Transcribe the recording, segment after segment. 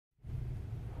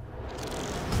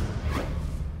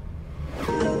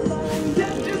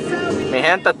Mi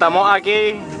gente, estamos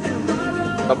aquí.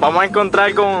 Nos vamos a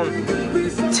encontrar con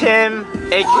Tim,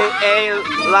 a.k.a.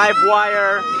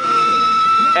 Livewire.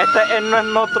 Este es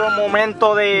nuestro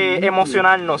momento de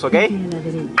emocionarnos, ¿ok?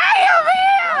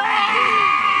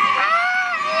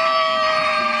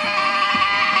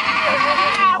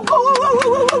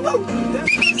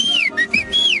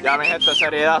 Ya, mi gente,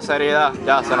 seriedad, seriedad.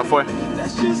 Ya, se nos fue.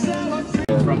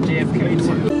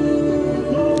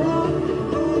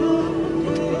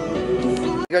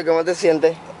 ¿Cómo te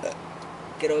sientes?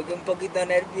 Creo que un poquito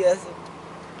nervioso.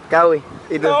 Cawi,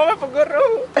 ¿y tú? No, me pongo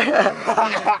rojo.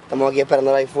 Estamos aquí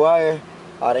esperando a Livewire.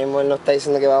 Ahora mismo él nos está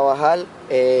diciendo que va a bajar.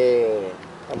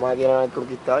 Estamos aquí en el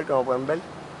Conquistador, como pueden ver.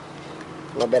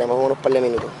 Nos veremos en unos par de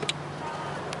minutos.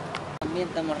 También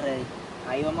estamos ready.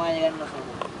 Ahí vamos a llegar nosotros.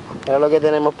 Mira lo que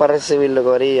tenemos para recibirlo,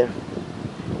 corillo.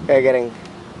 ¿Qué creen?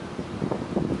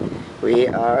 We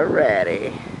are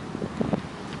ready.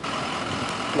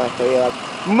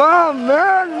 My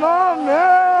man!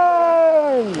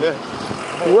 Yeah.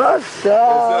 What's up?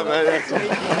 What's up, man? Nice to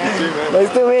meet you, man.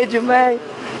 Nice to meet you, man.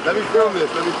 Let me film this.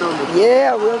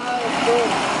 Yeah, we're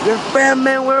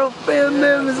filming,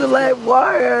 Mr.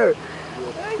 Livewire.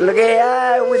 Look at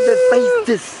that with the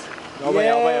faces.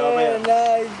 Yeah,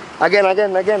 nice. Again.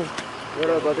 Again.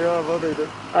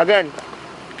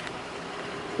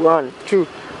 1, 2.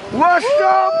 What's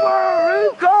up, Puerto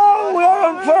Rico? We're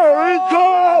in Puerto Rico!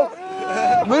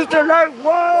 Mr.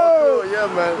 Livewire! Yeah,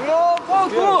 man.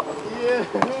 Parkour!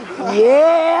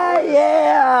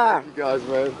 Yeah! You guys,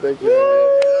 man. Thank you.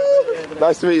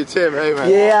 Nice to meet you, Tim. Hey, man.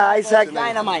 Yeah, Isaac.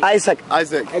 Dynamite. Isaac.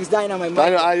 Isaac. Xtamina,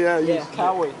 Yeah.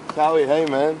 Cowie. Hey,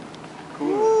 man.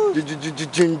 Cool.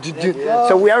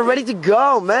 So we are ready to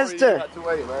go, master. You had to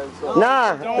wait, man. So,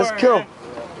 Nah, that's cool.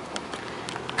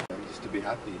 just to be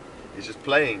happy. It's just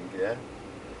playing, yeah?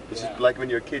 It's just like when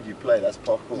you're a kid, you play. That's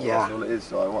parkour. Yeah. That's all it is.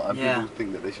 So people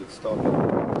think that they should stop it.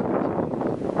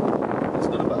 It's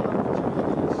not about how much you love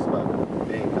it. It's just about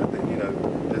being. I think, you know,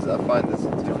 I find there's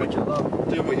different.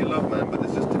 Doing what you love, man. But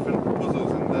there's just different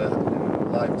puzzles in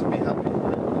life to be happy.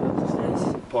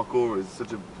 Parkour is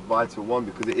such a vital one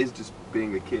because it is just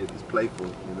being a kid. It's playful,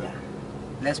 you know.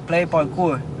 Let's play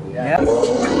parkour. Yeah.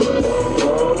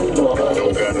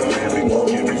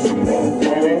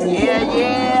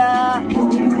 Yeah.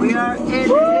 We are in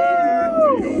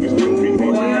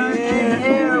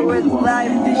here with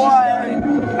Livewire.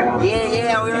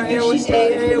 Yeah. We are here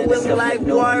with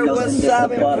Livewire. What's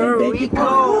up in Puerto Rico?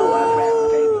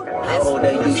 Let's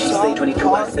do some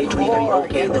parkour.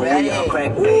 Okay, ready?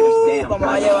 Vamos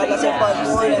a llevarla a hacer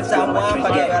parkour en San Juan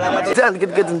para que vea la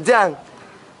Get them down.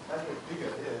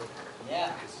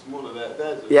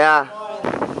 Yeah.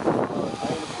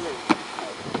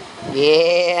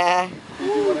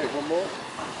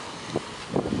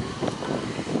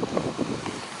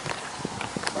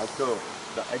 Let's go.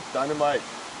 The Xtamina.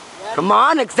 Come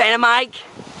on, Xtamina.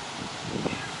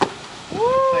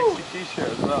 Sexy t-shirt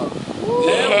as well.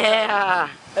 Yeah.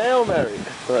 Hail Mary.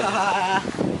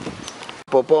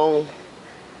 Popong.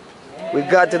 We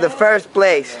got to the first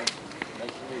place.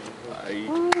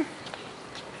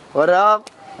 What up?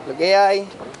 Look at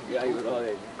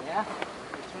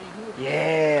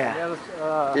Yeah.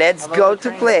 Let's go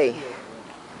to play.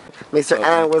 Mr.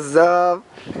 Ann, what's up?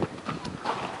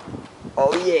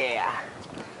 Oh yeah.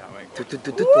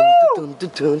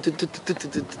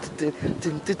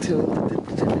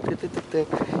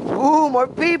 Ooh, more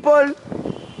people.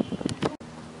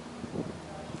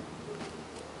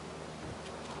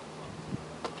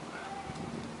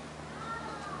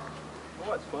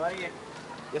 Oh, it's funny.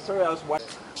 Yes, sir. I was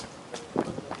watching.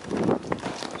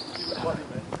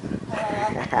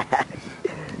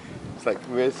 It's like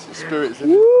weird spirits.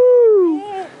 Woo!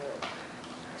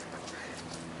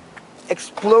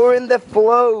 Exploring the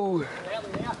flow.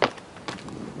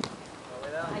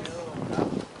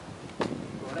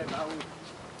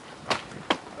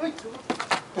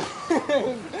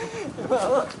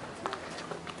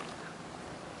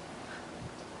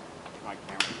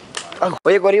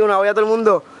 Oye, Corillo, una voy a todo el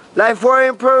mundo. Livewire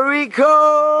in Puerto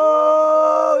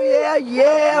Rico!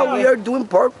 Yeah, we are doing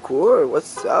parkour.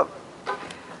 What's up?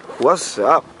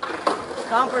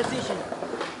 Composition.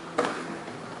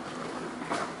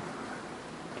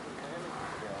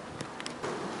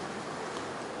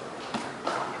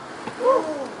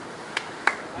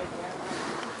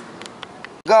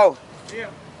 Go.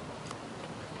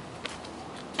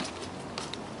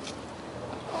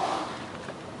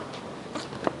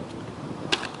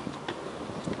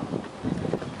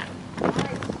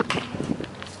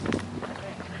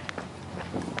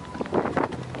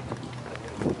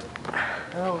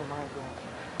 Oh my god.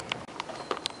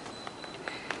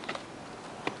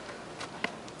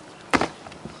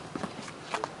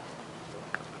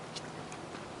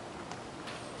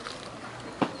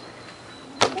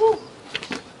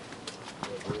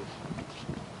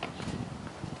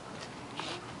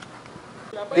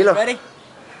 Dilo. Ready?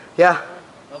 Yeah.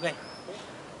 Okay.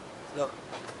 Go.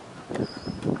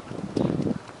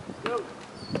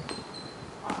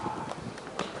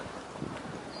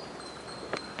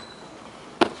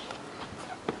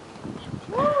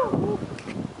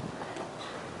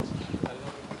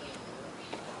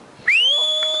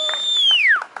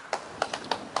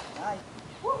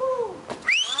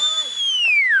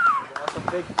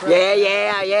 Yeah,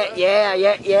 yeah, yeah, yeah,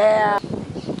 yeah, yeah.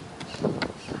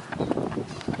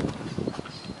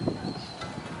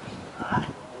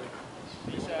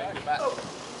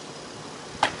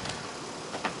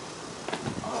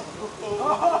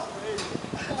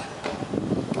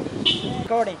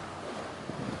 Recording.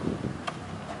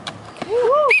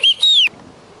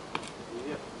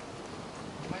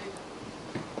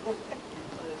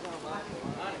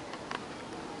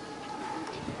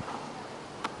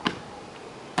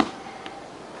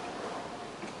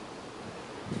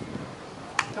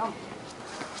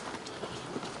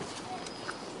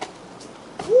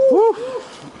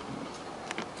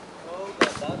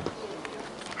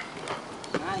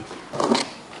 Nice.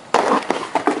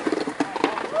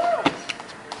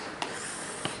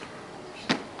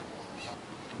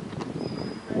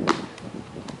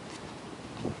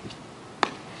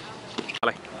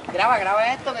 Vale,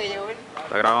 Graba esto que llegó.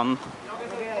 está grabando.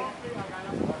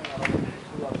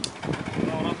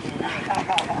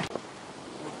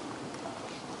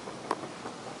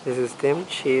 This is Tim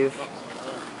Shieff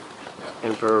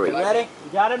in Puerto Rico. Ready?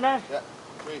 You got it, man? Yeah.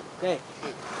 3, Okay.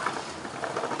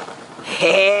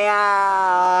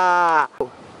 Yeah!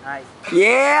 Nice.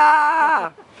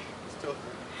 Yeah! It's tough.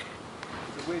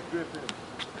 It's a weird grip in it.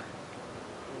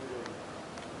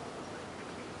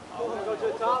 Go to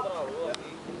the top. What?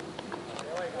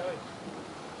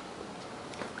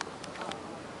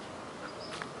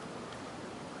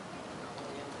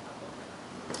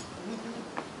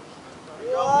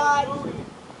 You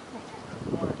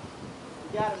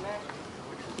got it, man.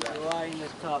 You are in the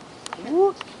top.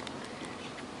 Woo.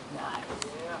 Nice.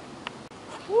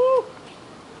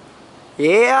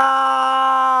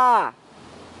 Yeah!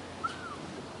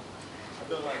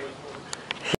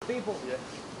 People. Yeah.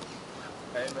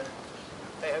 Hey man.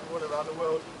 Hey everyone around the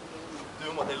world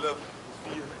doing what they love. It's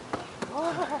for you.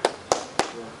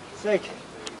 Sick.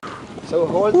 So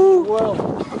hold the world.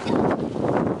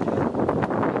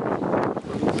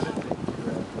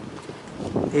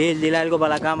 Sí, dile algo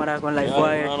para la cámara con la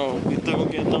Fire. ¿Viste con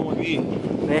quién estamos aquí?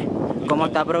 ¿Ves cómo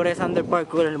está progresando el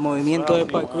parkour? El movimiento del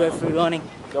parkour del freerunning.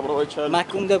 Hay que aprovechar. Más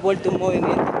que un deporte, un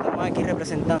movimiento. Estamos aquí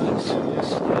representando.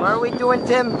 What are we doing,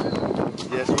 Tim?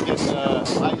 Yes, we're getting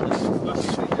ice.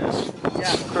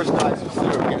 Yeah. Crushed ice and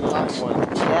syrup, getting lime one.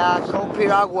 Yeah, go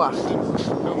piragua.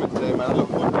 Filming today, man. I look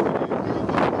forward to the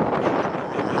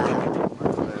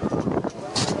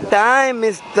video. Time,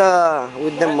 mister,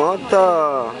 with the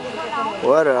motor.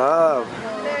 What up?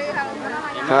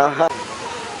 Haha.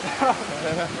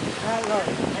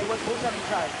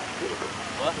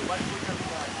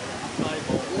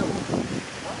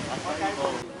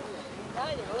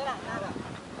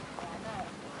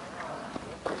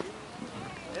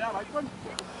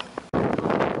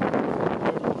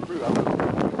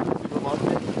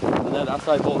 And then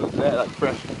outside ball is there, like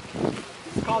fresh.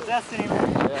 It's called destiny, man.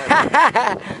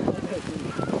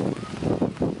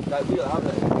 Like, we don't have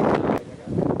that.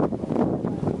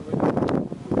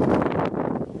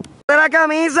 ¡De la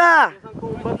camisa!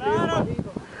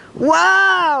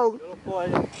 ¡Wow!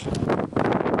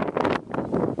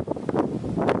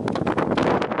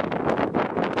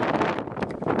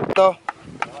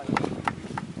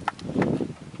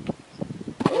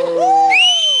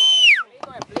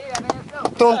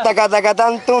 Tum taca taca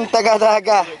tan tum taca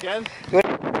taca. Again?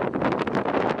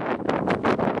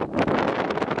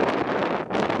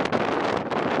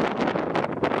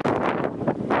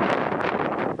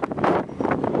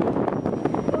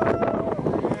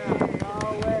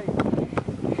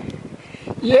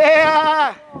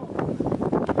 Yeah!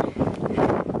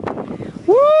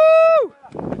 Woo!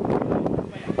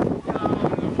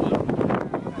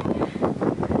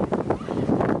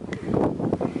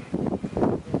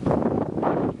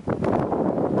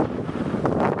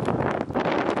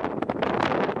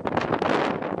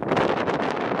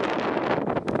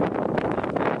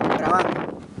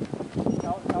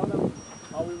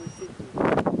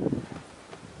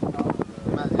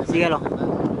 Síguelo.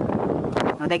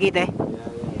 No te quites.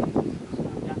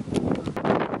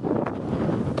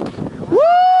 Woo!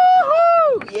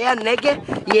 Yeah, nigga.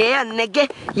 Yeah, nigga.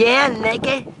 Yeah,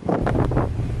 nigga.